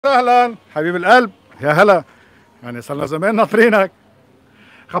اهلا حبيب القلب، يا هلا. يعني صرنا زمان ناطرينك.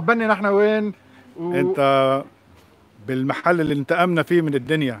 خبرني نحن وين انت بالمحل اللي انتقمنا فيه من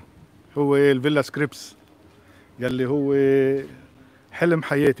الدنيا، هو الفيلا سكريبس، يلي هو حلم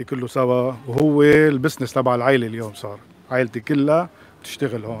حياتي كله سوا، وهو البزنس تبع العائله. اليوم صار عائلتي كلها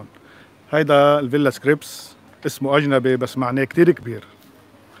تشتغل هون. هيدا الفيلا سكريبس اسمه اجنبي بس معناه كتير كبير.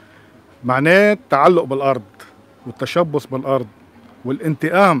 معناه التعلق بالارض والتشبث بالارض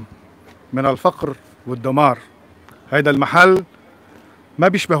والانتقام من الفقر والدمار. هيدا المحل ما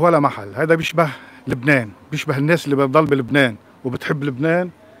بيشبه ولا محل، هيدا بيشبه لبنان، بيشبه الناس اللي بتضل بلبنان وبتحب لبنان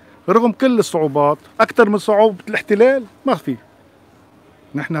رغم كل الصعوبات. أكثر من صعوبة الاحتلال ما في.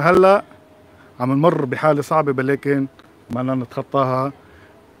 نحن هلا عم نمر بحالة صعبة، ولكن بدنا نتخطاها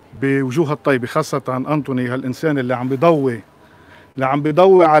بوجوهها الطيبة، خاصة أنطوني هالإنسان اللي عم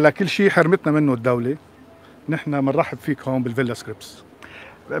بيضوي على كل شيء حرمتنا منه الدولة. نحن بنرحب فيك هون بالفيلا سكريبس.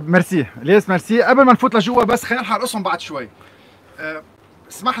 ميرسي ليس ميرسي. قبل ما نفوت لجوا بس خلينا نلحق نرقصهم بعد شوي.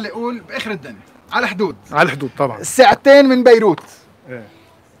 اسمح لي اقول باخر الدنيا على الحدود طبعا ساعتين من بيروت.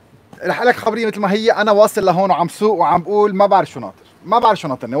 رح لك خبريه مثل ما هي. انا واصل لهون وعم سوق وعم بقول ما بعرف شو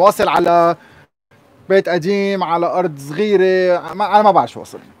ناطرني. واصل على بيت قديم، على ارض صغيره، انا ما بعرف شو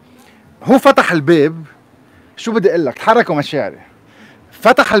واصل. هو فتح الباب، شو بدي اقول لك، تحركوا مشاعري.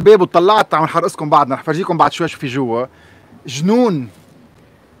 فتح الباب وطلعت عم نحرقكم بعدنا، رح فرجيكم بعد شوي شو في جوا. جنون.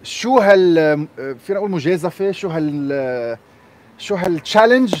 شو فينا نقول مجازفه، شو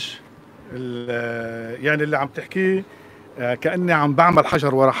هالتشالنج. يعني اللي عم تحكيه كأني عم بعمل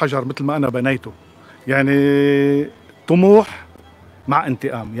حجر ورا حجر مثل ما أنا بنيته. يعني طموح مع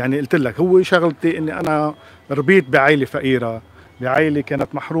انتقام. يعني قلت لك هو شغلتي إني أنا ربيت بعائلة فقيرة، بعائلة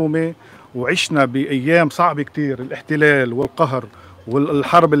كانت محرومة، وعشنا بأيام صعبة كتير. الاحتلال والقهر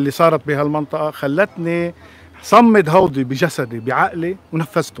والحرب اللي صارت بهالمنطقة خلتني صمد هودي بجسدي بعقلي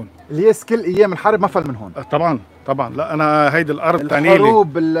ونفذتهم. ليس كل ايام الحرب ما فل من هون. طبعا لا، انا هيدي الارض تعني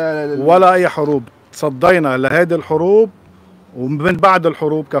الحروب ولا اي حروب. تصدينا لهيدي الحروب، ومن بعد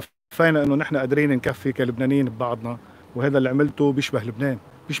الحروب كفينا انه نحن قادرين نكفي كلبنانيين ببعضنا. وهذا اللي عملته بيشبه لبنان،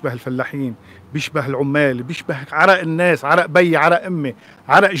 بيشبه الفلاحين، بيشبه العمال، بيشبه عرق الناس، عرق بي، عرق امي،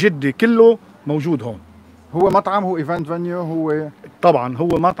 عرق جدي، كله موجود هون. هو مطعم، هو ايفنت فانيو، هو طبعا هو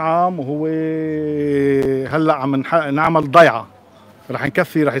مطعم، وهو هلا عم نعمل ضيعه. رح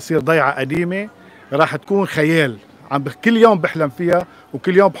نكفي، رح يصير ضيعه قديمه، رح تكون خيال. كل يوم بحلم فيها،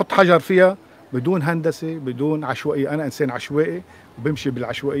 وكل يوم بحط حجر فيها، بدون هندسه، بدون عشوائيه. انا انسان عشوائي وبمشي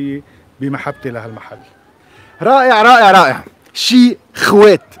بالعشوائيه بمحبتي لهالمحل. رائع رائع رائع. شيء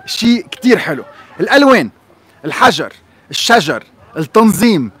خوات، شيء كتير حلو. الالوان، الحجر، الشجر،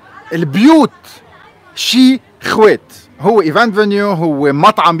 التنظيم، البيوت، شيء خوات. هو ايفنت فينيو، هو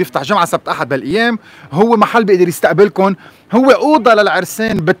مطعم بيفتح جمعة سبت احد بالايام، هو محل بيقدر يستقبلكم، هو اوضه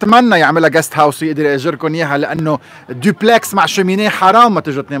للعرسان بتمنى يعملها جست هاوس ويقدر ياجركم اياها، لانه دوبلكس مع شومينيه حرام ما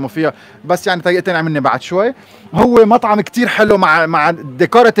تجوا تناموا فيها. بس يعني طريقتين عملني بعد شوي. هو مطعم كتير حلو مع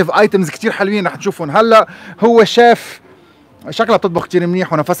ديكوراتيف ايتمز كتير حلوين رح تشوفهم هلا. هو شيف، شكلها بتطبخ كتير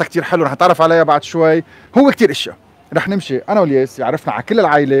منيح ونفسها كتير حلو، رح نتعرف عليها بعد شوي. هو كتير اشياء. رح نمشي انا والياس، يعرفنا على كل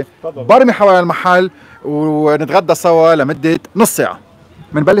العائله، برمي حوالي المحل ونتغدى سوا لمده نص ساعه.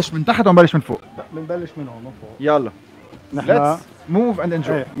 بنبلش من تحت وبنبلش من فوق؟ لا، بنبلش من هون من فوق. يلا نحن Let's move and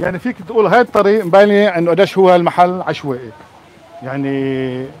enjoy. يعني فيك تقول هاي الطريق مبينه انه قديش هو المحل عشوائي.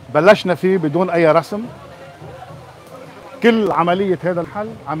 يعني بلشنا فيه بدون اي رسم. كل عمليه هذا المحل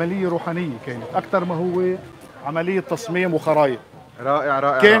عمليه روحانيه كانت اكثر ما هو عمليه تصميم وخرايط. رائع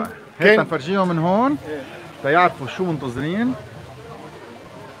رائع. كان هيك نفرجيهم من هون ليعرفوا شو منتظرين.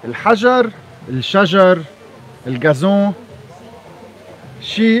 الحجر، الشجر، الجازون،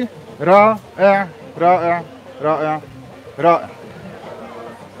 شيء رائع رائع رائع رائع.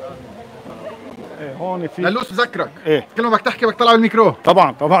 هون في للوس بذكرك كل ما بدك تحكي بدك تطلع بالميكرو.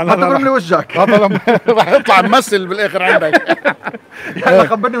 طبعا ما تبرم لي وجهك. رح يطلع ممثل بالاخر عندك. يلا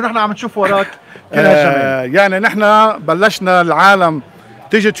خبرني ونحن عم نشوف وراك كلها جمال. يعني نحن بلشنا العالم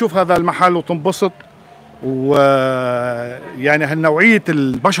تيجي تشوف هذا المحل وتنبسط. ويعني هالنوعية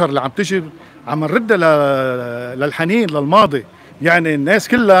البشر اللي عم تجي عم نردها للحنين للماضي. يعني الناس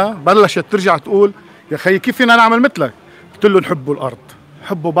كلها بلشت ترجع تقول يا خي كيف فينا نعمل مثلك. قلت له نحبوا الارض،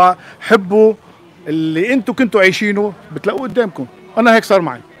 حبوا بعض، حبوا اللي انتم كنتوا عايشينه بتلاقوه قدامكم. انا هيك صار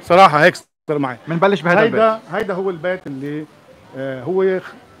معي صراحة، هيك صار معي. بنبلش بهذا البيت. هيدا هو البيت اللي هو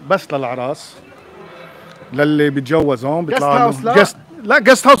بس للأعراس، للي بيتجوزون بيطلعوا لا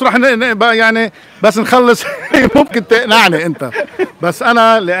جست هاوس. رح يعني بس نخلص ممكن تقنعني انت، بس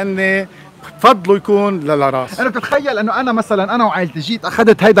انا لاني بفضله يكون للعراس. انا بتتخيل انه انا مثلا انا وعائلتي جيت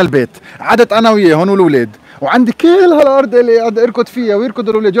اخذت هيدا البيت، قعدت انا وياهم والولاد وعندي كل هالارض اللي قاعد اركض فيها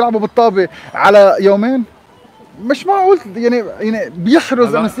ويركضوا الاولاد يلعبوا بالطابه على يومين. مش معقول يعني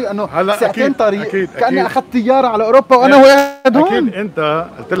بيحرز انه ساعتين طريق. أكيد كاني اخذت طياره على اوروبا وانا وقاعد هون. اكيد انت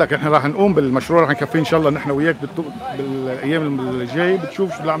قلت لك احنا راح نقوم بالمشروع، راح نكفيه ان شاء الله نحن وياك بالايام الجاي،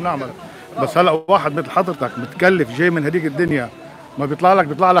 بتشوف شو اللي عم نعمل. بس هلا واحد مثل حضرتك متكلف جاي من هذيك الدنيا ما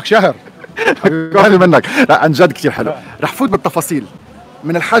بيطلع لك شهر. حلو منك. لا عن جد كثير حلو. رح فوت بالتفاصيل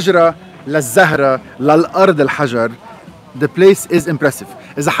من الحجره للزهره للارض الحجر. The place is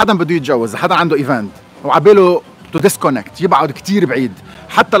impressive. اذا حدا بده يتجوز، اذا حدا عنده ايفنت وعباله تو ديسكونكت يبعد كتير بعيد،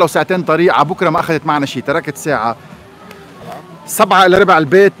 حتى لو ساعتين طريق. على بكره ما اخذت معنا شيء، تركت ساعه 7 إلا ربع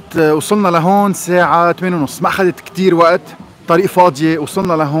البيت، وصلنا لهون ساعة 8:30، ما اخذت كتير وقت. طريق فاضية،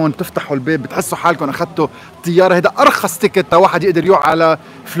 وصلنا لهون بتفتحوا الباب بتحسوا حالكم اخذتوا طيارة. هيدا ارخص تيكت واحد يقدر يروح على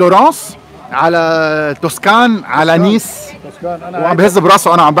فلورنس، على توسكان، على نيس. وعم بهز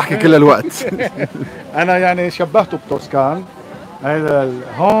براسه وانا عم بحكي كل الوقت. انا يعني شبهته بتوسكان. هيدا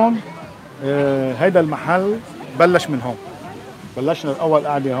هون هيدا المحل بلش من هون. بلشنا الاول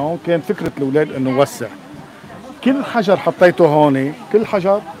قاعده هون، كان فكره الاولاد انه وسع. كل حجر حطيته هون، كل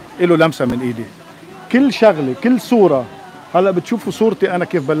حجر له لمسه من ايدي. كل شغله، كل صوره. هلا بتشوفوا صورتي انا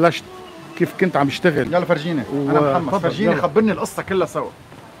كيف بلشت، كيف كنت عم اشتغل. يلا فرجيني. انا محمد، فرجيني، خبرني القصه كلها سوا.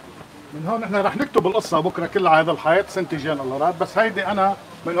 من هون نحن رح نكتب القصه بكره كلها على هذا الحيط سنتجين الله راد. بس هيدي انا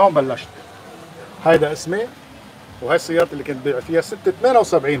من هون بلشت. هيدا اسمي، وهي السيارة اللي كنت ببيع فيها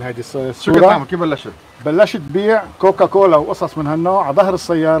 678. هيدي الصورة. شو كنت تعمل؟ كيف بلشت؟ بلشت بيع كوكا كولا وقصص من هالنوع على ظهر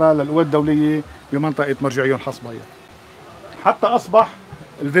السيارة للقوى الدولية بمنطقة مرجعيون حصبية. حتى أصبح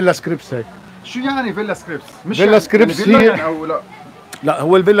الفيلا سكريبس هيك. شو يعني فيلا سكريبس؟ مش فيلا سكريبس هي يعني أو لا؟ لا،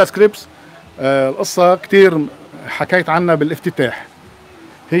 هو الفيلا سكريبس القصة كتير حكيت عنها بالافتتاح.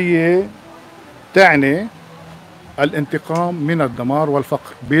 هي تعني الانتقام من الدمار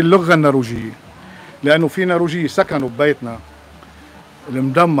والفقر باللغة النرويجية، لأنه في نرويجية سكنوا ببيتنا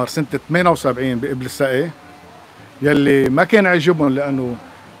المدمر سنة 78 بإبل السقي، يلي ما كان عجبهم لأنه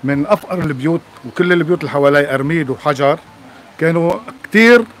من أفقر البيوت، وكل البيوت اللي حوالي أرميد وحجر. كانوا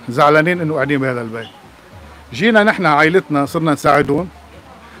كتير زعلانين إنه قاعدين بهذا البيت. جينا نحن عائلتنا صرنا نساعدهم،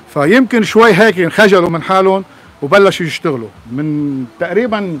 فيمكن شوي هيك انخجلوا من حالهم وبلشوا يشتغلوا. من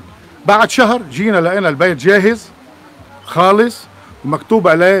تقريبا بعد شهر جينا لقينا البيت جاهز خالص ومكتوب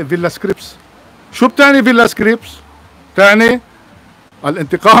عليه فيلا سكريبس. شو بتعني فيلا سكريبس؟ تعني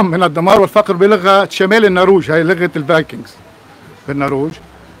الانتقام من الدمار والفقر بلغة شمال النرويج، هي لغة الفايكنجز بالنرويج.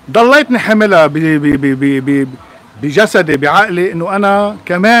 ضليتني حملها بجسدي بعقلي انه انا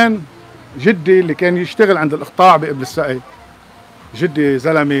كمان جدي اللي كان يشتغل عند الاقطاع بإبل السقي، جدي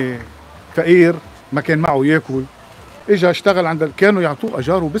زلمه فقير ما كان معه ياكل، اجى اشتغل عند كانوا يعطوه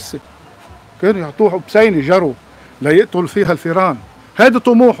اجار وبسه، كانوا يعطوه بسينه جرو ليقتل فيها الفيران. هذا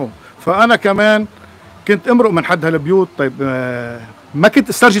طموحه. فانا كمان كنت امرق من حد هالبيوت. طيب ما كنت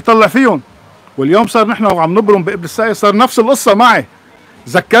استرجي طلع فيهم. واليوم صار نحن وعم نبرم بإبل السقي صار نفس القصه معي.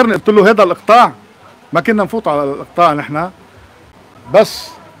 ذكرني قلت له هذا الاقطاع ما كنا نفوت على الاقطاع نحن، بس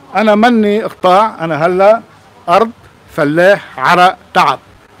انا مني اقطاع، انا هلا ارض، فلاح، عرق، تعب.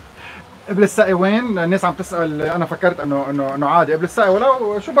 إبل السقي وين؟ الناس عم تسال. انا فكرت انه عادي إبل السقي،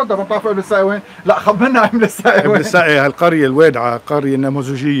 ولو شو بدك ما بتعرفوا إبل السقي وين؟ لا خبرنا إبل السقي وين. إبل السقي هالقريه الوادعه، قريه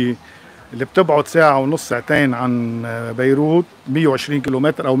نموذجيه اللي بتبعد ساعه ونص ساعتين عن بيروت، 120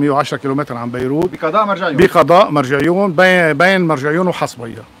 كيلومتر او 110 كيلومتر عن بيروت، بقضاء مرجعيون. بقضاء مرجعيون بين مرجعيون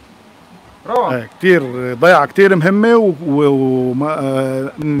وحصبيه. روعه. كثير ضيعه كثير مهمه،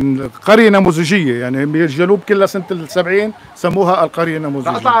 قريه نموذجيه يعني بالجنوب كلها سنه ال70 سموها القريه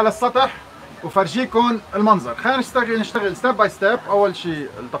النموذجيه. رح اطلع على السطح وفرجيكم المنظر. خلينا نشتغل ستيب باي ستيب. اول شيء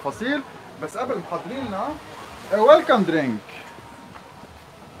التفاصيل، بس قبل محضرين لنا ويلكم درينك.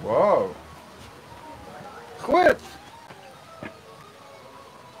 واو خوات.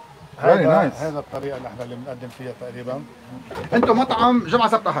 هذا الطريقه اللي احنا بنقدم فيها تقريبا. انتم مطعم جمعه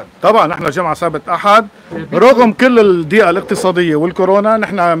سبت احد؟ طبعا نحن جمعه سبت احد، رغم كل الضيقه الاقتصاديه والكورونا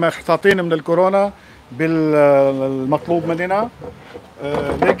نحن محتاطين من الكورونا بالمطلوب مننا،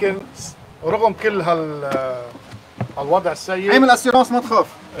 لكن رغم كل هالوضع السيء اعمل اسيرانس ما تخاف.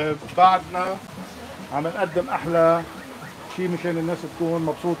 بعدنا عم نقدم احلى شيء مشان الناس تكون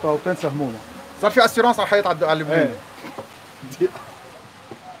مبسوطه وتنسى همومها. صار في اسيرانس على الحيط على اللبناني.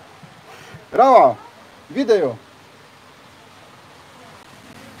 روعه. فيديو.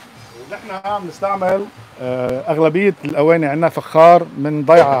 نحن عم نستعمل اغلبيه الاواني عندنا فخار من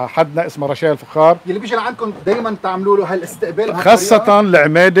ضيعه حدنا اسمه رشايل فخار، يلي بيجي لعندكم دائما تعملوا له هالاستقبال خاصه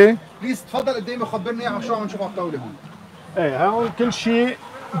العماده. بليز تفضل قدامي وخبرني اياها شو عم نشوف على الطاوله هون. ايه هون كل شيء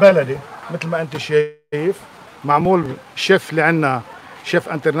بلدي مثل ما انت شايف، معمول الشيف اللي عندنا شيف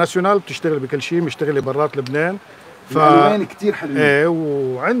انترناشونال، بتشتغل بكل شيء، مشتغله برات لبنان. الالوان كثير حلوين. ايه،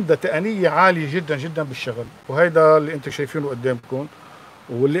 وعندها تقنيه عاليه جدا جدا بالشغل، وهيدا اللي انتم شايفينه قدامكم.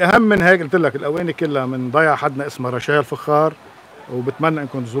 واللي اهم من هيك قلت لك الاواني كلها من ضيعه حدنا اسمها رشايل فخار، وبتمنى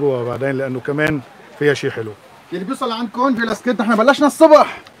انكم تزوروها بعدين لانه كمان فيها شيء حلو. اللي بيوصل عندكم فيلا سكريبس، نحن بلشنا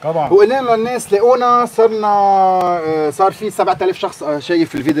الصبح طبعا، وقلنا للناس لاقونا، صار في 7000 شخص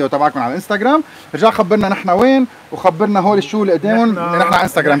شايف الفيديو تبعكم على الانستغرام. رجع خبرنا نحن وين، وخبرنا هول الشو اللي قدامهم. نحن على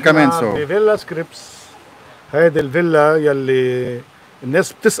انستغرام كمان. فيلا سكريبس، هيدي الفيلا يلي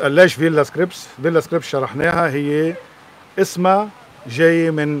الناس بتسال ليش فيلا سكريبس. فيلا سكريبس شرحناها، هي اسمها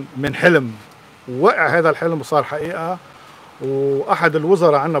جاي من حلم، ووقع هذا الحلم وصار حقيقه. واحد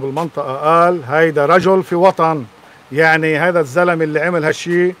الوزراء عندنا بالمنطقه قال هيدا رجل في وطن، يعني هذا الزلمه اللي عمل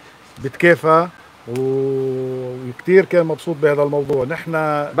هالشيء بتكافى، وكثير كان مبسوط بهذا الموضوع. نحن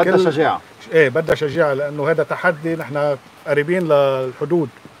بدنا شجاعه. ايه، بدها شجاعه لانه هذا تحدي، نحن قريبين للحدود.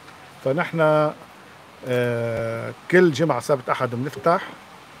 فنحن كل جمعه سبت احد بنفتح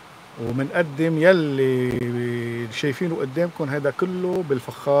وبنقدم يلي شايفينه قدامكم، هذا كله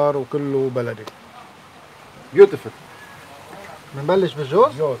بالفخار وكله بلدي. بيوتيفل. بنبلش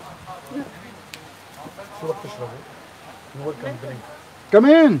بالجوز. جوز. شو بدك تشربه؟ ويلكم درينك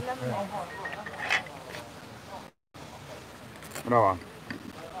كمان. روعة.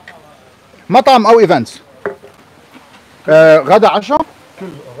 مطعم او ايفنتس؟ غدا عشاء؟ كله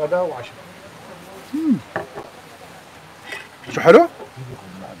غداء وعشاء. شو حلو؟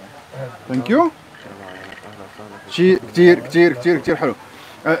 ثانك يو. شيء كثير كثير كثير كثير حلو.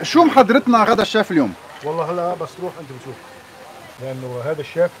 شو محضرتنا غدا الشيف اليوم؟ والله هلا بس تروح انت بتشوف، لانه هذا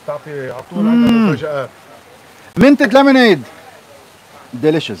الشيف بتعطي على طول عندنا مفاجآت. منتد ليمونيد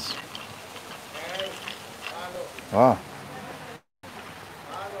ديليشيس.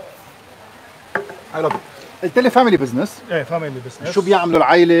 قلت لي فاميلي بزنس. ايه، فاميلي بزنس. شو بيعملوا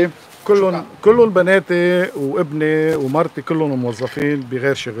العائله؟ كلهم بناتي وابني ومرتي كلهم موظفين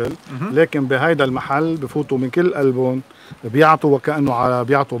بغير شغل، لكن بهيدا المحل بفوتوا من كل قلبهم، بيعطوا وكأنه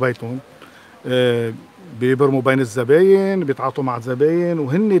بيعطوا بيتهم. بيبرموا بين الزباين، بيتعاطوا مع الزباين،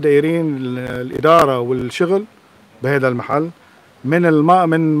 وهن دايرين الإدارة والشغل بهذا المحل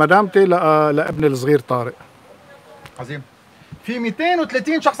من مدامتي لابني الصغير طارق. عظيم. في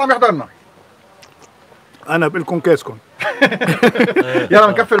 230 شخص عم يحضرنا. انا بقول لكم كاسكم. يلا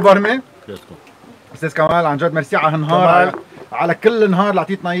بنكفي البرمه. كاسكم. استاذ كمال، عن جد ميرسي على هالنهار، على كل النهار اللي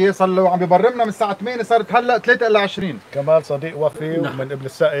اعطيتنا اياه. صار له عم ببرمنا من الساعه 8، صارت هلا 3 الا 20. كمال صديق وفي ومن ابل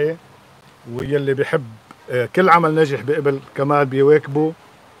السقي، ويلي بيحب كل عمل ناجح بقبل كمال بيواكبه.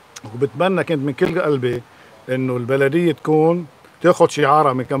 وبتمنى كنت من كل قلبي انه البلديه تكون تاخذ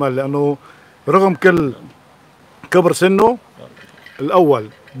شعارها من كمال، لانه رغم كل كبر سنه الاول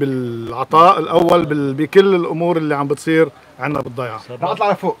بالعطاء، الاول بكل الامور اللي عم بتصير عندنا بالضيعه. رح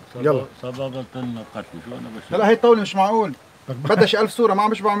اطلع لفوق. يلا. سببت لنا قتل. شو انا بس لا هي الطاوله مش معقول، بدها شي 1000 صوره ما عم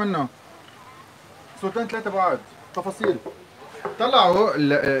بشبع منها. صورتين ثلاثه بعد تفاصيل. طلعوا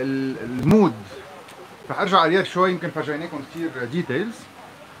المود. رح ارجع على شوي، يمكن فرجيناكم كثير ديتيلز.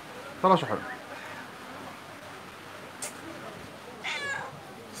 طلع شو حلو.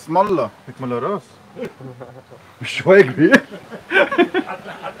 اسم الله تكمل الراس. مش شوي كبير.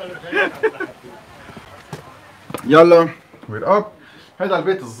 يلا وير اب. هذا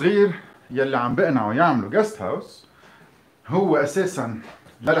البيت الصغير يلي عم بقنعوا يعملوا جست هاوس. هو اساسا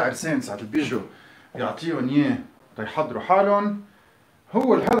للعرسان ساعة اللي بيجوا يعطيهم اياه تيحضروا حالهم.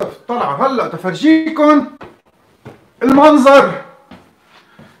 هو الهدف طلع هلا تفرجيكم المنظر.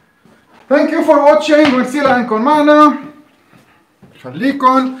 ثانك يو فور واتشينج، ميرسي لانكم معنا.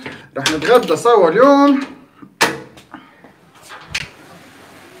 خليكم رح نتغدى سوا اليوم.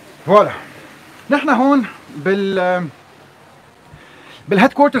 فوالا، نحن هون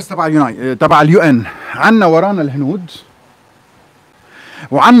بالهيد كوارترز تبع اليو ان. عنا ورانا الهنود،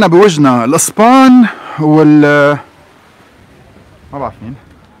 وعنا بوجهنا الاسبان ما بعرف مين.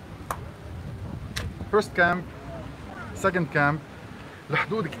 فيرست كامب، سكند كامب.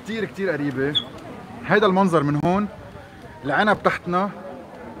 الحدود كتير كتير قريبة. هيدا المنظر من هون، العنب تحتنا.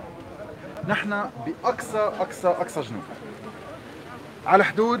 نحن بأقصى أقصى أقصى جنوب على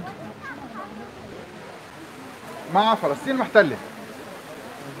حدود مع فلسطين المحتلة.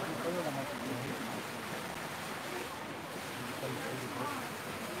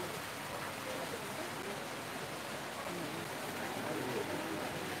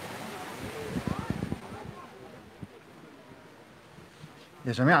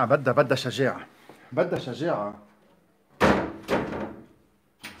 يا جماعة بدها شجاعة، بدها شجاعة،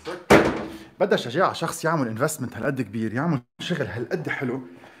 بدها شجاعة. شخص يعمل انفستمنت هالقد كبير، يعمل شغل هالقد حلو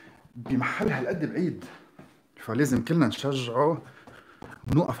بمحل هالقد بعيد، فلازم كلنا نشجعه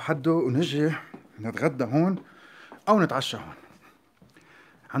ونوقف حده ونجي نتغدى هون او نتعشى هون.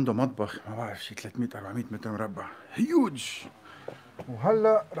 عنده مطبخ ما بعرف شي 300 400 متر مربع هيوج.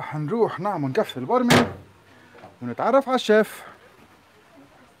 وهلا رح نروح نعمل كف البرمي ونتعرف على الشيف.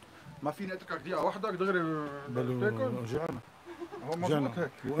 ما فيني اتركك دقيقة واحدة دغري تاكل؟ جوعنا هو مظبوط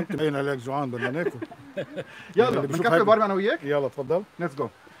هيك. وانت باين عليك جوعان بدنا ناكل. يلا بنكفي البرمي انا وياك؟ يلا تفضل. ليتس جو.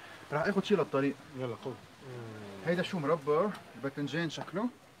 رح اخذ شي للطريق. يلا خذ. هيدا شو مربى؟ باذنجان شكله؟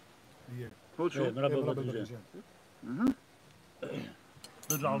 خذ شو مربى باذنجان.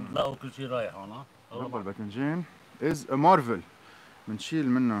 طلعوا بتلاقوا كل شيء رايح هون ها. مربى الباذنجان از مارفل. بنشيل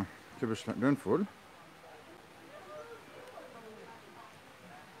منه كبش قرنفل.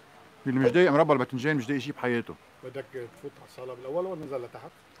 اللي مش ضايق مربى الباذنجان مش ضايق شيء بحياته. بدك تفوت على الصاله بالاول ولا ننزل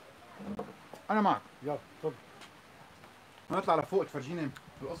لتحت؟ انا معك. يلا تفضل. نطلع لفوق تفرجيني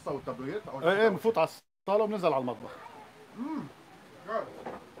القصه والتابلوهات او ايه بنفوت على الصاله وبننزل على المطبخ.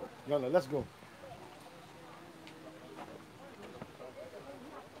 يلا ليتس جو.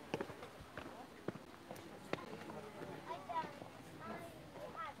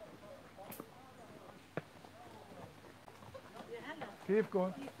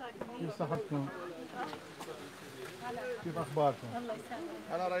 كيفكم؟ كيف صحتكم؟ كيف اخباركم؟ الله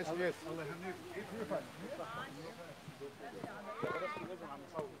يسلمك. انا رئيس ويس. الله يهنيك. كيفك؟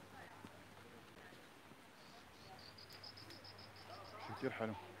 شيء كثير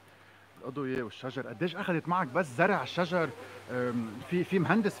حلو. الأضوية والشجر، قديش أخذت معك بس زرع الشجر؟ في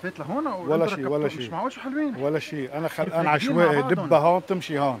مهندس فات لهون أو ولا شيء ولا شيء. مش معقول شو حلوين. ولا شيء، أنا عشوائي، دبها هون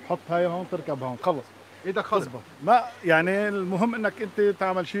تمشي هون، حط هاي هون تركب هون، خلص. ايدك خلص. ما يعني المهم انك انت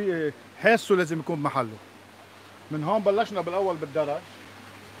تعمل شيء حاسه لازم يكون بمحله. من هون بلشنا بالاول بالدرج،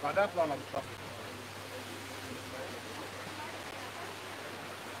 بعدين طلعنا بالطريق.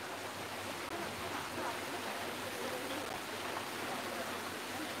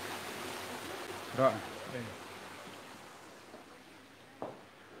 رائع.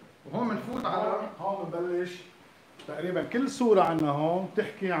 وهون بنفوت على هون بنبلش تقريبا كل صورة عندنا هون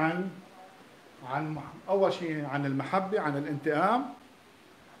تحكي عن اول شيء عن المحبة، عن الانتقام،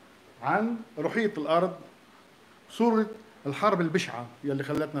 عن رحية الارض، صورة الحرب البشعة يلي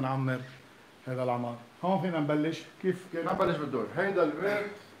خلتنا نعمر هذا العمار. هون فينا نبلش. كيف نبلش بالدور. هيدا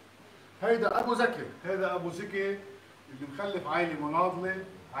البيت، هيدا ابو زكي. هذا ابو زكي اللي مخلف عائلة مناضلة،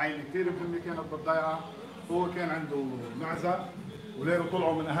 عائلة كثير مهمة كانت بالضيعة. هو كان عنده معزة، ولاده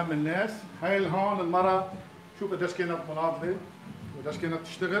طلعوا من اهم الناس. هاي هون المرأة شوف قديش كانت مناضلة وقديش كانت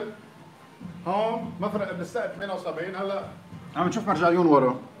تشتغل. هون مفرق ابن السقي 78. هلا عم نشوف مرجعيون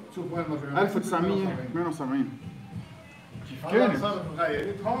ورا. شوف وين مرجعيون 1978. كيف كانت صارت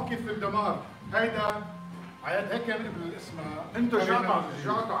تغيرت. هون كيف الدمار. هيدا عياد هيك كان ابن اسمها. انتوا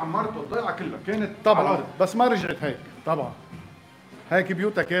رجعتوا عمرتوا الضيعة كلها كانت طبعا، بس ما رجعت هيك طبعا. هيك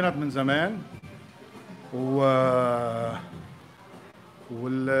بيوتها كانت من زمان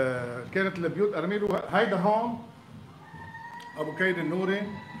كانت البيوت ارميل. هيدا هون ابو كيد النوري،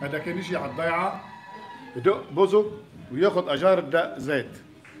 هذا كان يجي على الضيعه يدق بزق وياخذ اجار الدق زيت.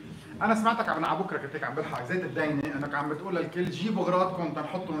 انا سمعتك على بكره كنت هيك عم بلحق زيت الدينه انك عم بتقول للكل جيبوا اغراضكم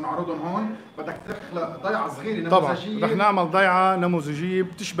تنحطهم ونعرضهم هون، بدك تخلق ضيعه صغيره نموذجيه. طبعا رح نعمل ضيعه نموذجيه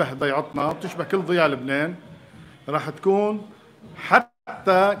بتشبه ضيعتنا، بتشبه كل ضيعه لبنان. رح تكون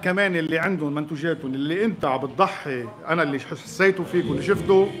حتى كمان اللي عندهم منتوجاتهم اللي انت عم بتضحي، انا اللي حسيته فيك واللي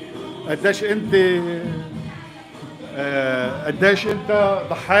شفته قديش انت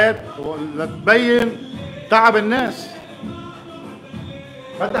ضحيت لتبين تعب الناس.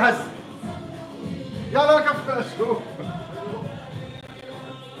 بدها هز. يلا كفنا شوف.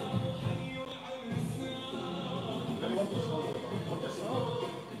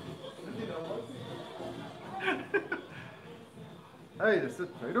 هيدا ست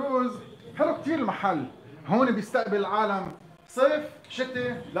فيروز. حلو كتير المحل. هون بيستقبل العالم صيف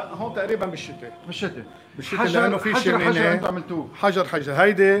شتاء. لا هون تقريبا بالشتاء. بالشتاء لانه في حجر انتوا عملتوه. حجر.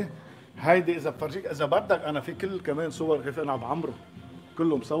 هيدي اذا بفرجيك اذا بدك، انا في كل كمان صور كيف انا عم بعمره،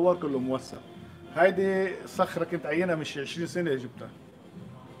 كله مصور كله موثق. هيدي صخره كنت عينها من 20 سنه جبتها.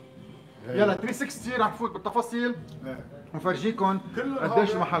 يلا 360 رح نفوت بالتفاصيل ونفرجيكم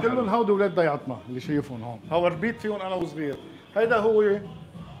قديش المحل. كلهم هودي اولاد ضيعتنا اللي شايفهم هون. هو ربيت فيهم انا وصغير. هيدا هو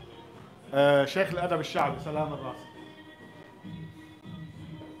شيخ الادب الشعبي سلام الراس.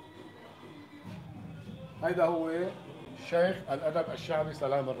 هيدا هو شيخ الادب الشعبي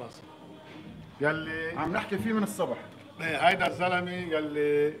سلام الراس يلي عم نحكي فيه من الصبح. هيدا الزلمه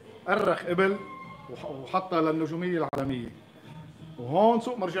يلي أرخ إبل وحطها للنجوميه العالميه. وهون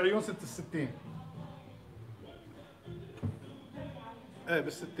سوق مرجعيون 66. ايه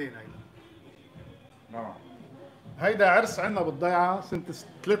بال60 هيدا. نعم. هيدا عرس عندنا بالضيعة سنة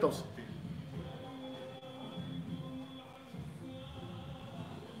 63.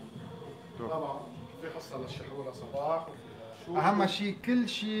 طبعا في حصة للشحولة صباح اهم شيء كل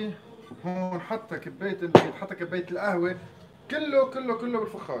شيء هون، حتى كباية البيت، حتى كباية القهوة، كله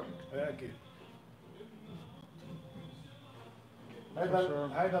بالفخار. ايه اكيد.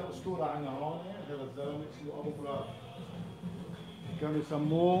 هيدا الاسطورة عندنا هون، هذا الزلمة اسمه ابو مراد. كانوا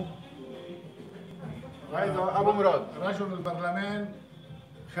يسموه هيدا ابو مراد، رجل البرلمان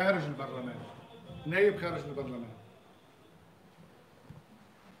خارج البرلمان، نايب خارج البرلمان.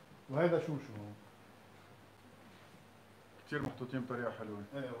 وهيدا شو هون؟ كثير محطوطين بطريقة حلوة.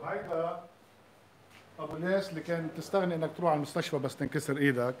 ايه وهيدا ابو الياس اللي كان تستغني انك تروح على المستشفى بس تنكسر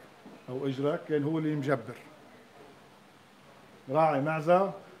ايدك او اجرك، كان هو اللي مجبر. راعي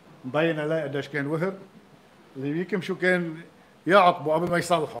معزه مبين عليه قديش كان وهر، اللي يمكن شو كان يعطبوا قبل ما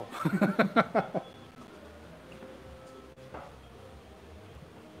يصلحوا.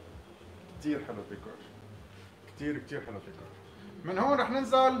 كثير حلو الديكور، كثير حلو الديكور. من هون رح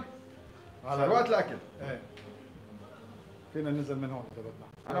ننزل على وقت الاكل. ايه فينا ننزل من هون اذا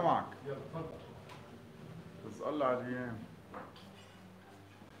بدنا. انا معك. يلا تفضل. بس الله على الايام.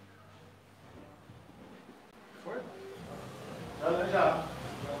 هلا جا.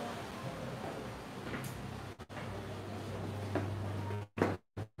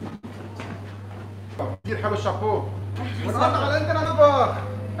 كثير حلو الشابو. ونقطع على عندنا نطبخ.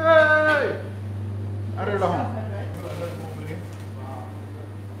 هاي قرب لهون.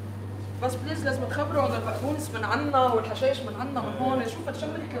 بس بليز لازم تخبروا انه البقدونس من عنا والحشائش من عنا من هون. شوف شو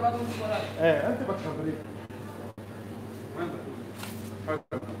بنحكي بعد من وراي. ايه انت بتخبريني. وين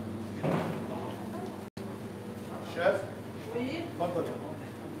بدك؟ شيف في تفضل.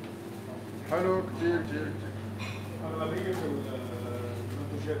 حلو كثير. اغلبيه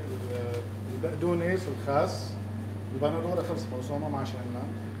المنتوجات البقدونس الخاص، البندوره خلص موسومه ما عادش عندنا،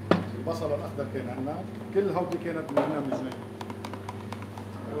 البصل الاخضر كان عندنا، كل هودي كانت من هنا من الجنين.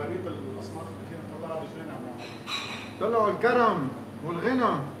 وريت الاصناف اللي كانت طلعها بالجنين عندنا. طلعوا الكرم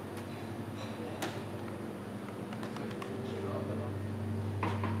والغنى.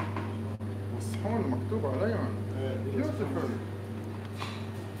 الصحون مكتوب عليهم بيوتيفول.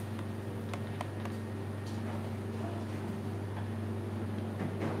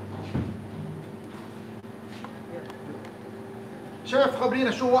 شيف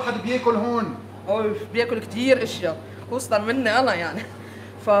خبرينا شو واحد بياكل هون؟ اوف بياكل كثير اشياء خصوصا مني انا يعني.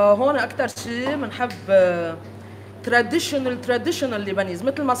 فهون اكثر شيء بنحب تراديشنال لبنانيز،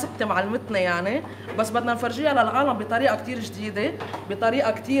 مثل ما ستي معلمتنا يعني، بس بدنا نفرجيها للعالم بطريقه كثير جديده،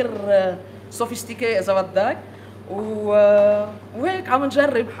 بطريقه كثير سوفيستيكي اذا بدك، وهيك عم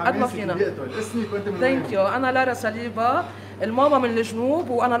نجرب قد ما فينا. اسمك وانت من ثانك وين؟ يو. انا لارا سليبه، الماما من الجنوب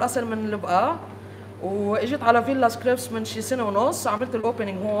وانا الاصل من البقاع، واجيت على فيلا سكريبس من شي سنه ونص، عملت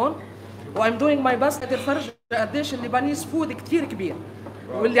الاوبننج هون وام دوينج ماي بيست قدر فرجي قديش اللبنانيز فود كثير كبير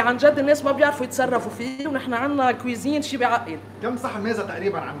واللي عن جد الناس ما بيعرفوا يتصرفوا فيه، ونحن عندنا كويزين شي بعقل. كم صح الميزه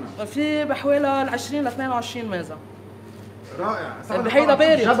تقريبا عنا؟ في بحوالي 20 ل 22 ميزه. رائع. هيدا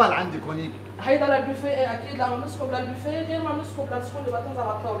بارد. جبل عندك هونيك. هيدا للبوفيه اكيد، لانه بنسكب للبوفيه غير ما بنسكب للسكون اللي بتنزل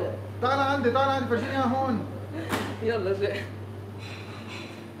على الطاوله. تعال عندي فرجيني اياها هون. يلا جاي.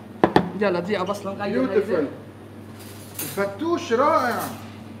 يلا دقيقه بس لنغير. بيوتيفول. الفتوش رائع.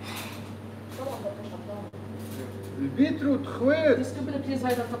 البيتروت خوات. تسكب لي بليز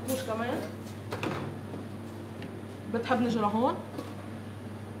هيدا الفتوش كمان. بتحب نجي لهون؟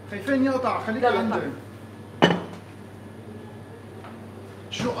 خايفين يقطع، خليك يلا عندي. طيب.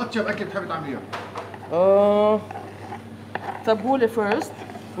 شو اطيب اكل بتحب تعمليها؟ تبولة فيرست،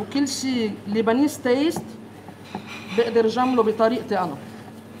 وكل شيء لبنانيز تيست بقدر جمله بطريقتي انا.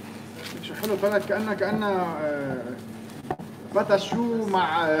 شو حلو البلد، كأنها باتاشو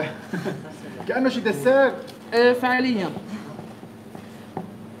مع كأنه شي دسert. فعليا.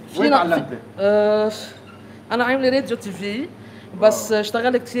 وين تعلمتي؟ انا عامله راديو تي في، بس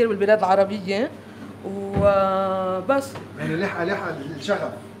اشتغلت كثير بالبلاد العربيه وبس. يعني لاحقة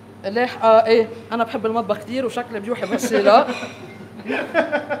الشغف. لاحقه ايه، انا بحب المطبخ كثير وشكلي بيوحي بس لا.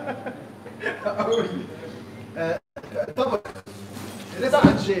 طبخ، رزق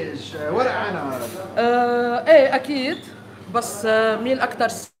دجاج، ورق عنب. ايه اكيد، بس ميل اكثر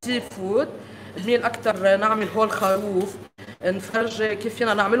سي فود، بميل اكثر نعمل هول خروف، نفرجي كيف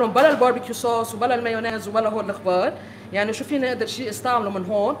فينا نعملهم بلا الباربيكيو صوص وبلا المايونيز وبلا هول الاخبار، يعني شو فينا نقدر شيء استعمله من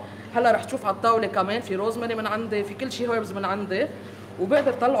هون. هلا رح تشوف على الطاوله كمان في روزماري من عندي، في كل شيء هيربز من عندي،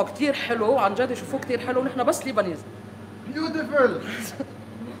 وبقدر طلعه كثير حلو، وعن جد يشوفوه كثير حلو، ونحن بس لبنانيز. بيوتيفول.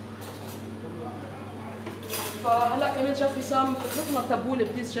 فهلا كمان شيف وسام تحط لنا تبوله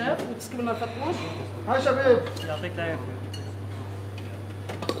بليز شيف وتسكب لنا الفتوش. هاي شباب. يعطيك العافية.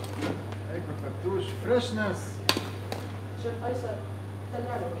 هيك فتوش فريشنس. شيف ايسر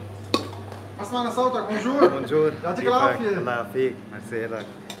طلع له. اسمعنا صوتك. بونجور. بونجور. يعطيك العافية. الله يعافيك. ميرسي لك.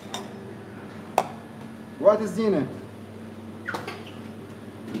 وقت الزينة.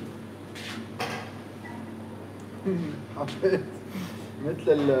 حبيت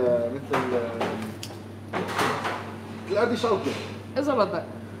مثل القردي شوكة. اذا بدك.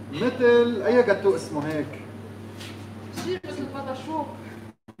 مثل اي جاتو اسمه هيك. شيء مثل البطاشوك.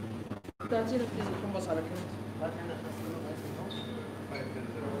 تعطينا بليز الحمص على كنت.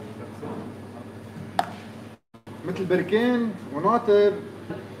 مثل بركان وناطر.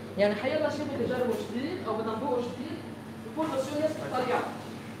 يعني حيلا شيء بدي اجربه جديد او بدنا نذوقه جديد بكون مسؤول يسمع طريقه.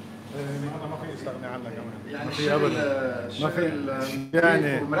 انا ما في استغني عنك كمان. يعني ما في ابدا. ما في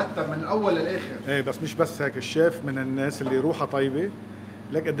يعني مرتب من الاول للاخر. ايه بس مش بس هيك، الشيف من الناس اللي روحها طيبه،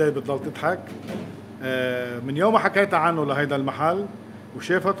 لك قد ايه بتضل تضحك. من يوم ما حكيت عنه لهيدا المحل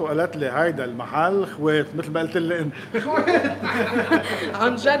وشافته وقالت لي هيدا المحل خوات مثل ما قلت لي انت.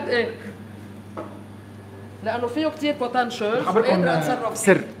 عن جد ايه. لانه فيه كثير بوتنشل خبركم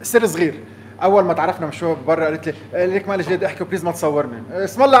اتصرف سر صغير. اول ما تعرفنا من شو برا قالت لي ليك مالي جاي احكي بليز ما تصورني.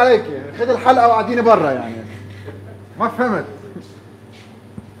 اسم الله عليك خذ الحلقه وقعديني برا يعني. ما فهمت.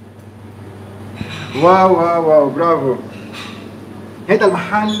 واو واو واو برافو. هيدا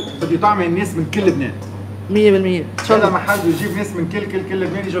المحل بده يطعم الناس من كل لبنان. 100%. هذا محل بيجيب ناس من كل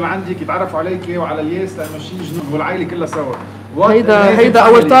لبنان يجوا لعندك يتعرفوا عليك وعلى الياس لانه شيء جنوب والعائله كلها سوا. هيدا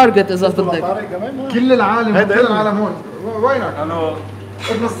اول تارجت اذا بدك. كل العالم كل العالم هون. وينك؟ انا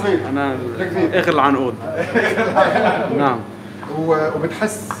ابن الصغير. انا اخر العنقود. نعم.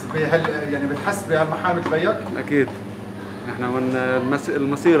 وبتحس يعني بتحس بهالمحل مثل بيك؟ اكيد. احنا من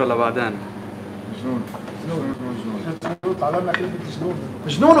المسيره لبعدين. جنون. تعلمنا كلمه جنون.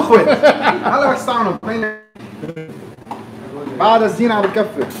 جنون اخوات. هلا بس استعنوا بعد الزينه عم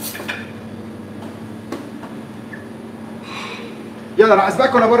بكفي. يلا رح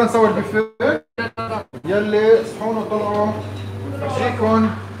اسبقكم لبرا نصور البوفيه. يلي صحون وطلعوا فرجيكم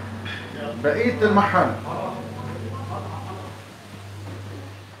بقيه المحل.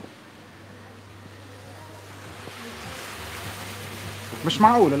 مش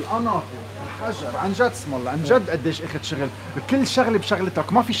معقول القناطر الحجر عن جد اسم الله عن جد قديش اخذ شغل. كل شغله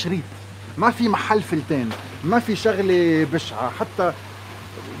بشغلتك. ما في شريط، ما في محل فلتين، ما في شغله بشعه حتى.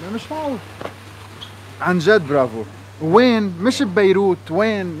 مش معقول عن جد. برافو. وين مش ببيروت،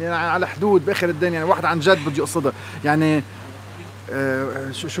 وين يعني على حدود باخر الدنيا. يعني واحد عن جد بده يقصدها يعني.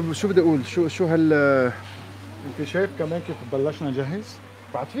 شو بدي اقول. شو هال انت شايف كمان كيف بلشنا نجهز؟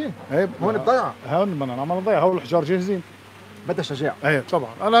 بعد فيه ايه هون الضيعه. هون بدنا نعمل نضيع. هول الحجار جاهزين. بدها شجاعه. ايه طبعا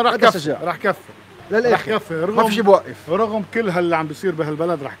انا رح كفي. رح كفي للاخر. رح كفي ما في شيء بوقف. رغم كل هاللي عم بيصير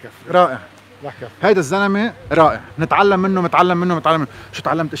بهالبلد رح كفي. رائع. رح كفي. هيدا الزلمه رائع. نتعلم منه. شو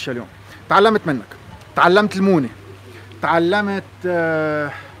تعلمت اشياء اليوم؟ تعلمت منك. تعلمت المونه. تعلمت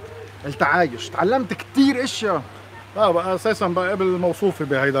التعايش. تعلمت كثير اشياء. بقى اساسا بقى قبل موصوفه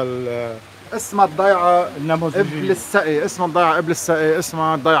بهيدا اسمها الضيعه النموذجيه. ابل السقي. اسمها الضيعه ابل السقي.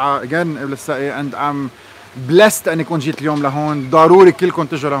 اسمها الضيعه جن ابل السقي. اند ام بلست اني كنت جيت اليوم لهون. ضروري كلكم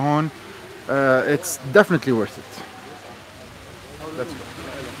تجوا لهون. اتس ديفنتلي ورث ات.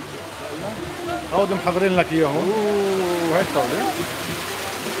 هودي محضرين لك اياهم. وهيك طاوله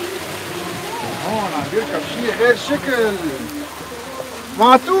هون عم بيركب شيء غير شكل.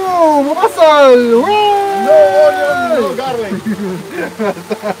 معتوم وبصل. نو جارلينج.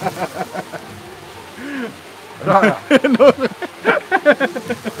 رائع.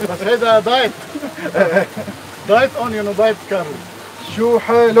 بس هيدا دايت. دايت اونيون ودايت كارل. شو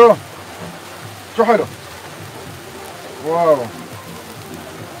حلو. شو حلو. واو.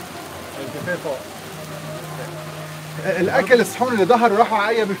 الاكل الصحون اللي ظهروا راحوا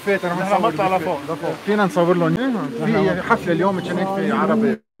على بالفيت. انا نحن مطلع لفوق لفوق. فينا نصور لهم في حفله اليوم مشان هيك في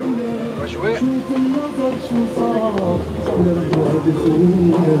عربي وشوي.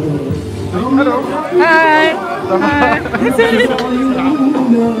 هلو. هاي.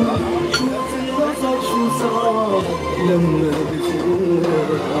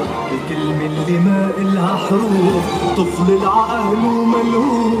 الكلمة اللي ما إلها حروف. طفل العقل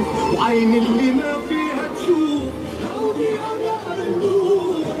وملهوف وعين اللي ما فيها تشوف.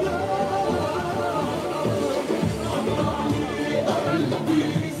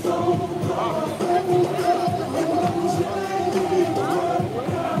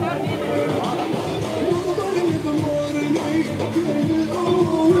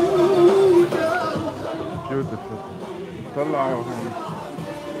 طلعوا هون.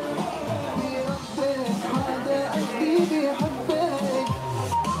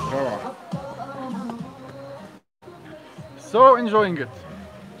 so enjoying it.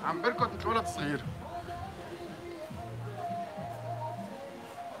 عم بركض مثل ولد صغير.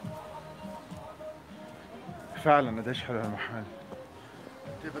 فعلا قديش حلو هالمحل.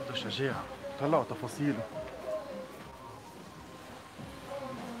 قد بده شجاعة، طلعوا تفاصيله.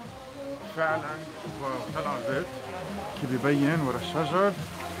 فعلا واو، طلعوا البيت كيف ببين ورا الشجر.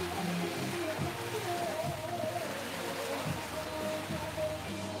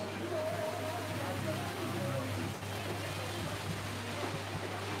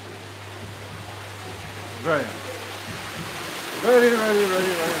 Very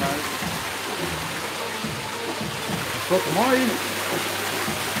nice. صوت مي.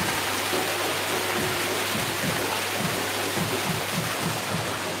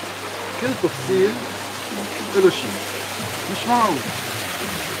 كل تفصيل له شيء، مش معقول.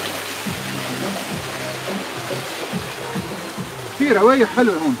 في روايح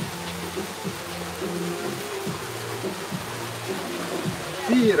حلوة هون.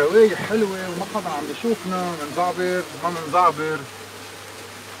 في روايح حلوة وما حدا عم بيشوفنا، منزعبر ما منزعبر.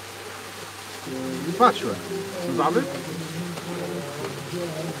 ينفع شوي منزعبر؟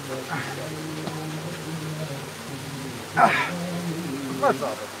 ما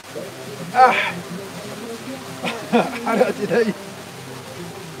تزعبر. حرقت ايدي.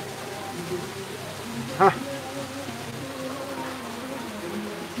 ها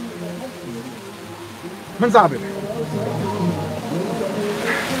منزعبر.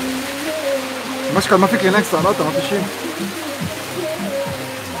 مشكل ما فيك هناك سلطة، ما في شيء.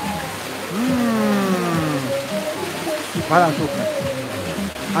 هلا نشوف.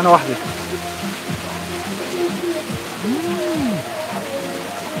 أنا وحدي.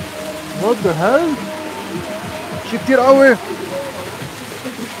 What the hell؟ شي كتير قوي.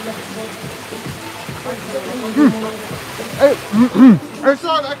 ايه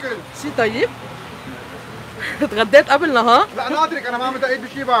ساعة الأكل؟ شي طيب؟ تغديت قبلنا ها؟ لا ناطرك، أنا ما عم بتأكد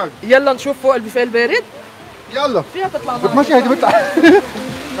بشي بعد. يلا نشوف فوق البوفيه البارد. يلا فيها تطلع معي. بتمشي هيدي مثل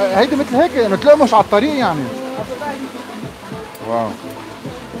هيدي مثل هيك نتلقمش على الطريق يعني. واو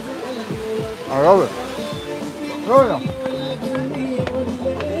I love it. يلا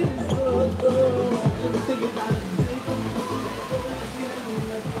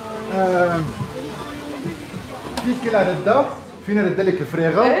في كلها ردة، فينا ردة لك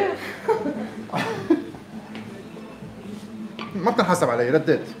الفريغة. ايه ما بتنحسب علي،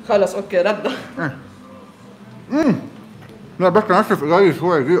 رديت. خلص اوكي ردة. لا بس نشف ايدي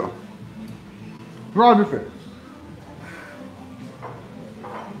شوي دقيقة. شو عم بفرق؟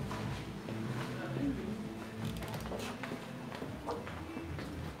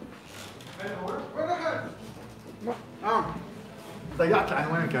 ضيعت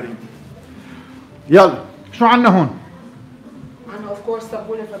العنوان كريم. يلا شو عنا هون؟ عنا اوف كورس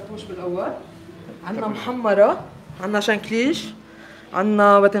تبولة فتوش بالاول، عنا محمرة، عنا شنكليش،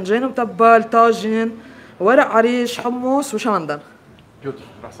 عنا باذنجان متبل، طاجين، ورق عريش، حمص وشمندل. بيوتيفول.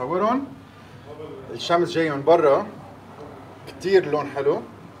 رح صورهم. الشمس جاي من برا، كتير لون حلو.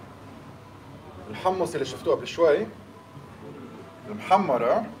 الحمص اللي شفتوه قبل شوي،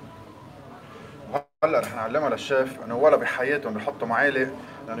 المحمرة. هلا رح نعلمها للشيف انه ولا بحياتهم بيحطوا معالق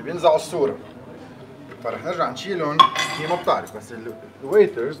لانه بينزعوا الصورة. فرح نرجع نشيلهم. هي ما بتعرف بس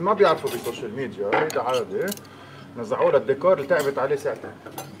الويترز ما بيعرفوا بالسوشيال ميديا، هيدا عادي. نزعوه للديكور اللي تعبت عليه ساعتين.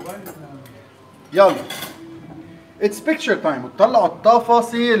 يلا اتس بيكتشر تايم وتطلعوا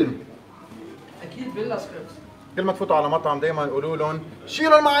التفاصيل. اكيد فيلا سكريبس. كل ما تفوتوا على مطعم دائما يقولوا لهم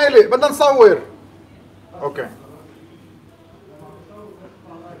شيلوا المعالق بدنا نصور. اوكي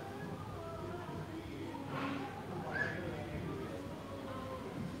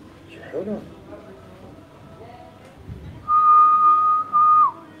شو حلو.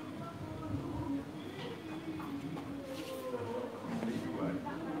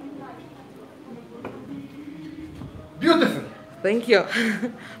 بيوتيفول. ثانك يو.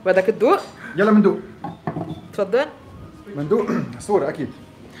 بدك تدوق؟ يلا مندوق. تفضل. مندوق صورة أكيد.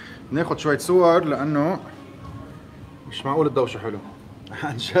 ناخد شوية صور لأنه مش معقول الدوشة حلو.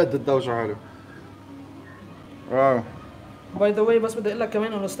 عن جد الدوشة حلو. واو. باي ذا واي بس بدي اقول لك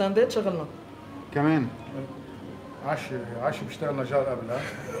كمان انه ستاندات شغلنا. كمان. عشي بيشتغل نجار قبلها.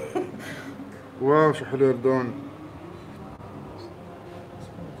 واو شو حلو اردون.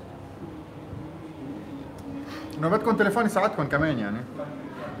 انه بدكم تليفون يساعدكم كمان يعني.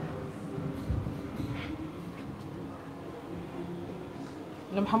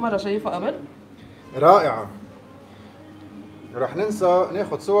 المحمرة شايفها قبل؟ رائعة. رح ننسى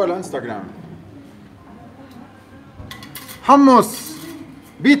ناخد صور لانستغرام. حمص،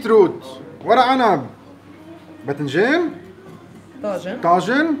 بيتروت، ورق عنب، باذنجان، طاجن،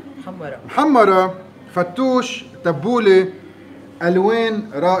 طاجن، محمرة، محمرة، فتوش، تبولة،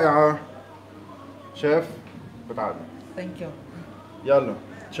 الوان رائعه شيف بتعال ثانك يو. يلا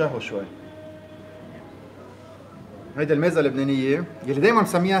تشهوا شوي. هيدي الميزه اللبنانيه يلي دائما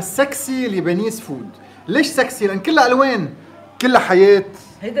بسميها سكسي ليبانيز فود. ليش سكسي؟ لان كلها الوان، كلها حياه.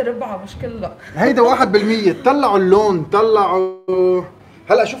 هيدي ربعها مش كلها. هيدا 1%. طلعوا اللون، طلعوا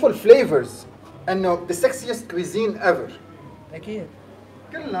هلا شوفوا الفليفرز، انه the sexiest cuisine ever. اكيد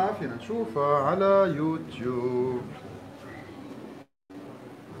كلنا فينا نشوفها على يوتيوب.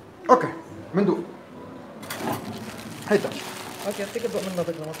 اوكي مندوق هيدا. اوكي فيك تدوق منها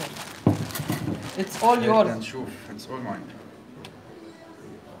بدل ما تعمل. اتس اول يورز. نشوف اتس اول ماين.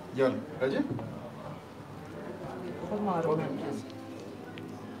 يلا ريدي؟ خذ معها ربع.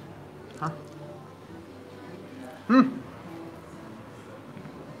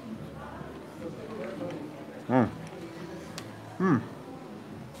 ها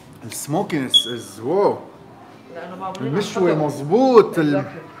السموكينس از واو. لانه معمولين المشوي مظبوط.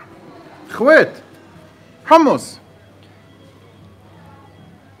 خوات حمص.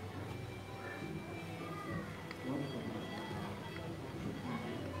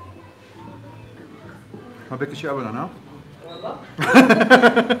 ما بدك شيء ابدا ها؟ والله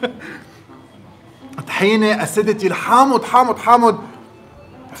طحينه اسيديتي الحامض حامض حامض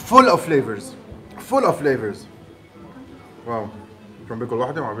فول اوف فليفرز فول اوف فليفرز. واو شو عم باكل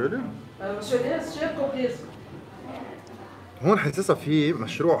وحده مع بيلي؟ مشاهدة شيكو بليز. هون حاسسها في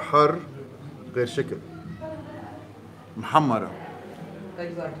مشروع حر غير شكل. محمره.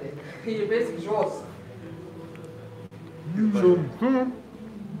 اكزاكتلي هي بيسك جوز. شو؟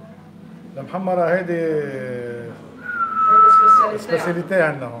 المحمرة هيدي هيدا سبيسياليتي. سبيسياليتي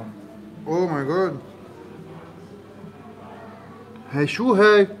عندنا هون. اوه ماي جاد. هي شو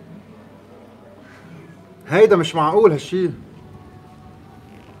هي؟ هيدا مش معقول هالشي.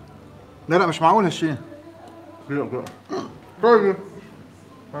 لا لا مش معقول هالشي. لا طيب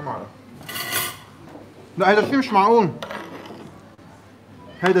ما معنا. لا هيدا الشي مش معقول.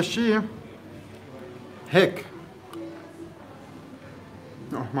 هيدا الشي هيك.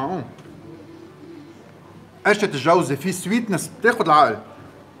 لا معقول. قشة الجوزة في سويتنس بتاخد العقل.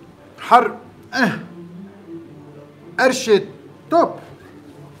 حر قرشة توب.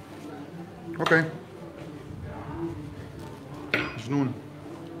 اوكي جنون.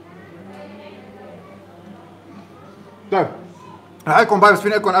 طيب رح لكم باي بس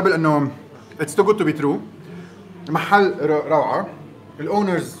فيني اقول قبل انه اتس تو جود تو بي ترو. محل روعة.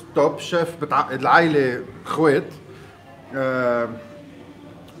 الاونرز توب. شيف بتعقد. العائلة اخوات.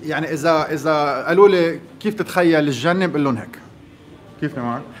 يعني اذا قالوا لي كيف تتخيل الجنة بقول لهم هيك. كيفني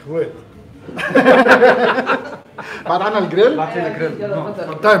معك؟ خوات. بعد عنا الجريل؟ بعد فينا جريل. يلا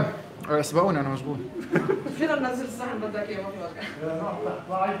تفضل. طيب اسبقوني انا مشغول. فينا ننزل الصحن بدك اياه ما في مشكلة.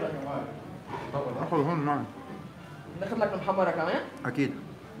 اخذ هون معي. ناخذ لك المحمرة كمان؟ اكيد.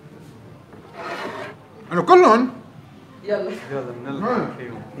 انه كلهم يلا يلا بنلعب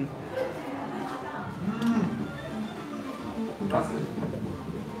فيهم.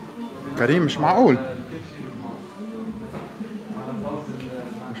 كريم مش معقول.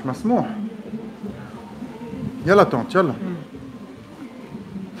 مش مسموح. يلا تونت يلا.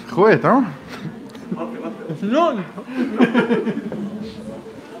 خوات ها؟ شلون؟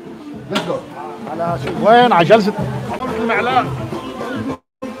 ليتس جو. على شو وين على جلسة المعلان.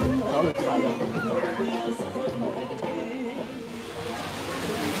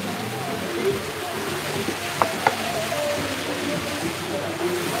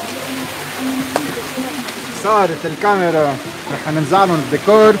 صارت الكاميرا رح ننزع لهم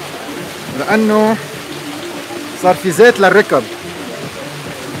الديكور لانه صار في زيت للركب.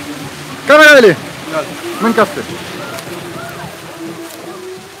 كاميرا الي منكفي.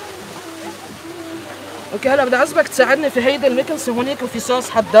 اوكي هلا بدي اعزبك تساعدني في هيدي الميكنسي هونيك وفي صوص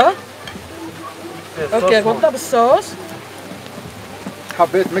حدا. اوكي ببدا بالصوص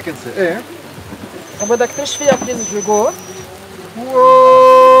حبيت ميكنسي ايه. وبدك ترش فيها بليز جوجور.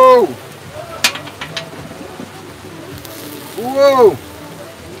 واو واو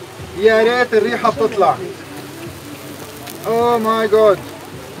يا ريت الريحة بتطلع. اوه ماي جاد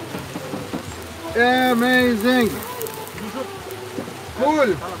اميزنج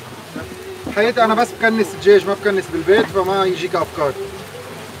كول. حقيقة انا بس بكنس الدجاج ما بكنس بالبيت فما يجيك افكار.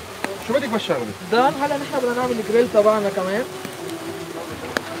 شو بدك بالشغلة؟ دان هلا نحن بدنا نعمل الجريل تبعنا كمان.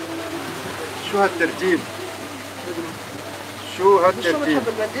 شو هالترتيب؟ شو شو هالترتيب؟ بتحب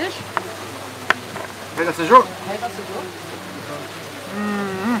البنديش؟ هيدا سجق؟ هيدا سجق.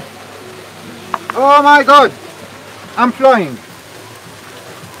 Oh my god! I'm flying!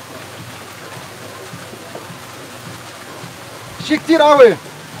 شي كتير قوي!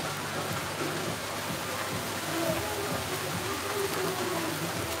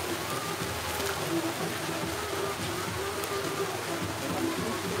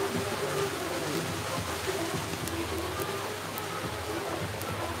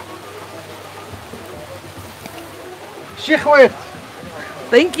 شي خوات.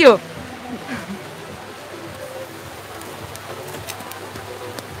 ثانك يو.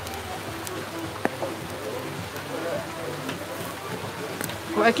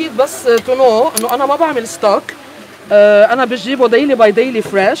 واكيد بس تو نو انه انا ما بعمل ستوك، انا بجيبه ديلي باي ديلي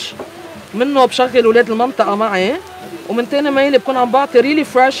فريش، منه بشغل اولاد المنطقه معي، ومن تاني ميلي بكون عم بعطي ريلي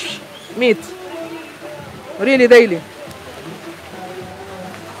فريش ميت ريلي ديلي.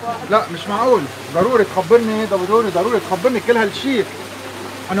 لا مش معقول، ضروري تخبرني، ضروري تخبرني كل هالشيء.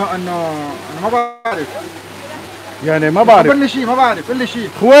 انا ما بعرف، يعني ما بعرف. خبرني شيء، ما بعرف، قل لي شيء.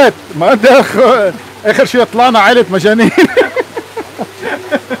 اخوات، ما انت اخر شيء طلعنا عائلة مجانين.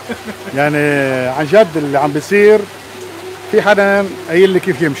 يعني عن جد اللي عم بيصير في حدا قايل لي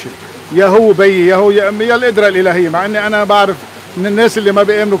كيف يمشي، يا هو بيي يا هو يا امي يا القدرة الالهية، مع اني انا بعرف من الناس اللي ما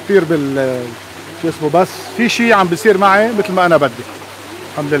بيامنوا كثير بال شو اسمه، بس في شيء عم بيصير معي مثل ما انا بدي.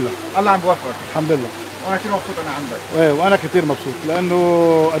 الحمد لله. الله عم بوفقك. الحمد لله. وانا كثير مبسوط انا عندك. ايه وانا كثير مبسوط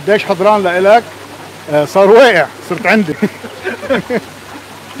لانه قديش حضران لإلك صار واقع، صرت عندي.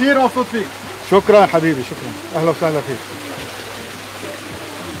 كثير مبسوط فيك. شكرا حبيبي، شكرا، اهلا وسهلا فيك.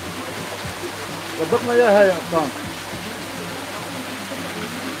 ضبطنا اياها يا قبطان.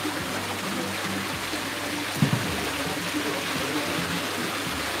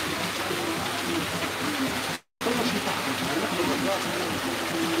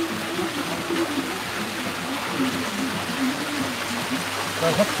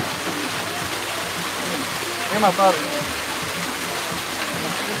 ايه ما صار؟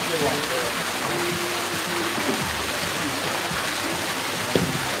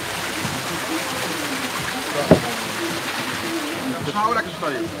 مش معقول لك ايش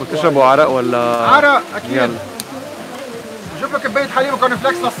طيب؟ وتشربوا عرق ولا؟ عرق اكيد. يلا جيب له كبايه حليب وكورن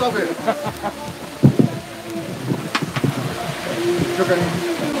فليكس للصبر. شكرا.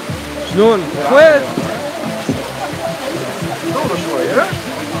 شلون؟ خوات دوروا شوي ها؟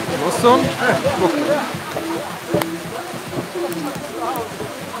 نصهم؟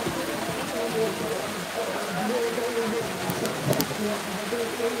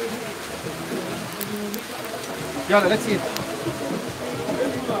 يلا ليتس ايت.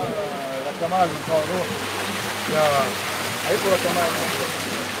 كمال روح يا عيطوا كمال.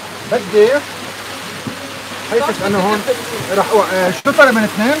 بدي حيث انه هون راح شو الفرق بين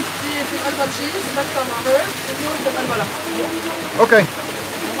الاثنين؟ في قلبها تشيز بكتة مع بيرد، في قلبها لحم. اوكي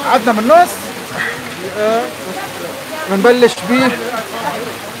قعدنا بالنص. بنبلش ب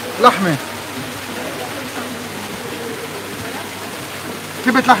لحمه،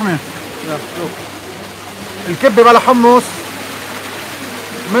 كبة لحمه. الكبة بلا حمص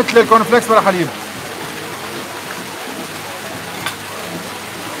مثل الكورن فليكس بلا حليب.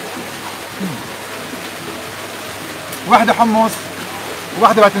 واحدة حمص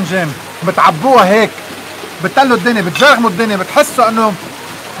وواحدة باذنجان، بتعبوها هيك، بتطلوا الدنيا، بتزغموا الدنيا، بتحسوا انه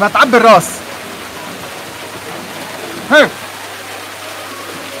بتعبي الراس هيك.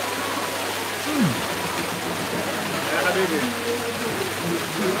 يا حبيبي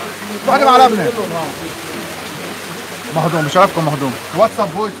واحدة مع لبنة. مهضوم بشرفكم، مهضوم. واتساب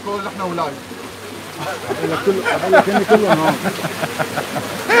فويس كول نحن ولايف. كله كله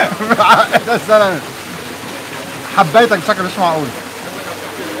يا زلمة حبيتك بشكل مش معقول.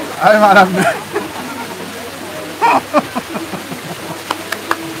 هاي مع لبنة.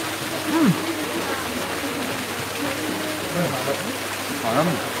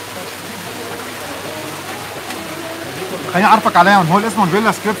 خليني اعرفك عليهم، هول اسمهم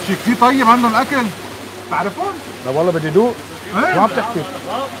فيلا سكريبس، شيء كثير طيب عندهم الاكل. بتعرفهم؟ لا والله بدي دوق. ايه؟ شو عم تحكي؟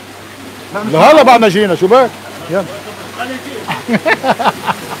 لا مش لهلا بعدنا جينا، شو بك؟ يلا.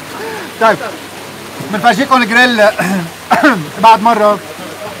 طيب بنفرجيكم الجريل بعد مرة،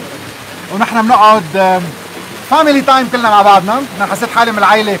 ونحن بنقعد فاميلي تايم كلنا مع بعضنا. انا حسيت حالي من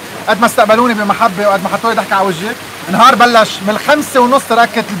العائلة قد ما استقبلوني بمحبة وقد ما حطوا لي ضحكة على وجهي. النهار بلش من 5:30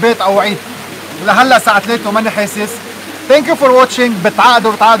 تركت البيت او وعيت لهلا الساعة 3 وماني حاسس. ثانك يو فور واتشينج.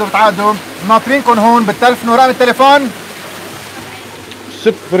 بتعادوا ناطرينكم هون. بتلفنوا رقم التليفون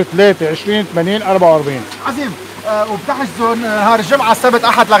 03 20 80 44. عظيم. وبتحجزوا نهار الجمعة السبت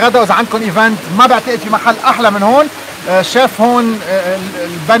أحد لغدا. وإذا عندكم إيفنت ما بعتقد في محل أحلى من هون. شاف هون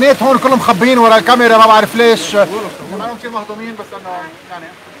البنات هون كلهم مخبيين ورا الكاميرا، ما بعرف ليش. معهم كثير مهضومين بس إنه يعني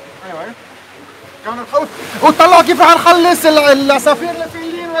أيوه كان الخوف. وطلعوا كيف رح نخلص العصافير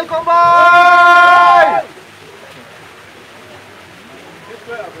الفيلين. ويلكم باي.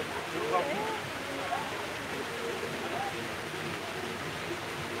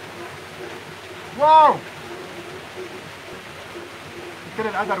 واو كل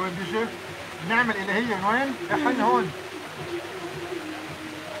القدر وين بيجي. النعمة الإلهية من وين؟ احنا هون.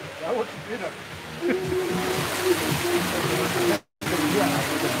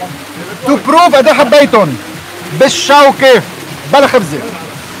 بروف قد ايه حبيتهم بالشوكه بلا خبزه.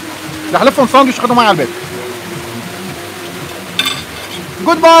 رح لفهم ساندويتش خدهم معي على البيت.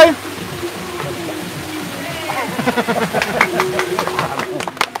 جود باي.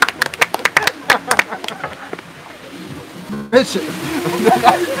 ماشي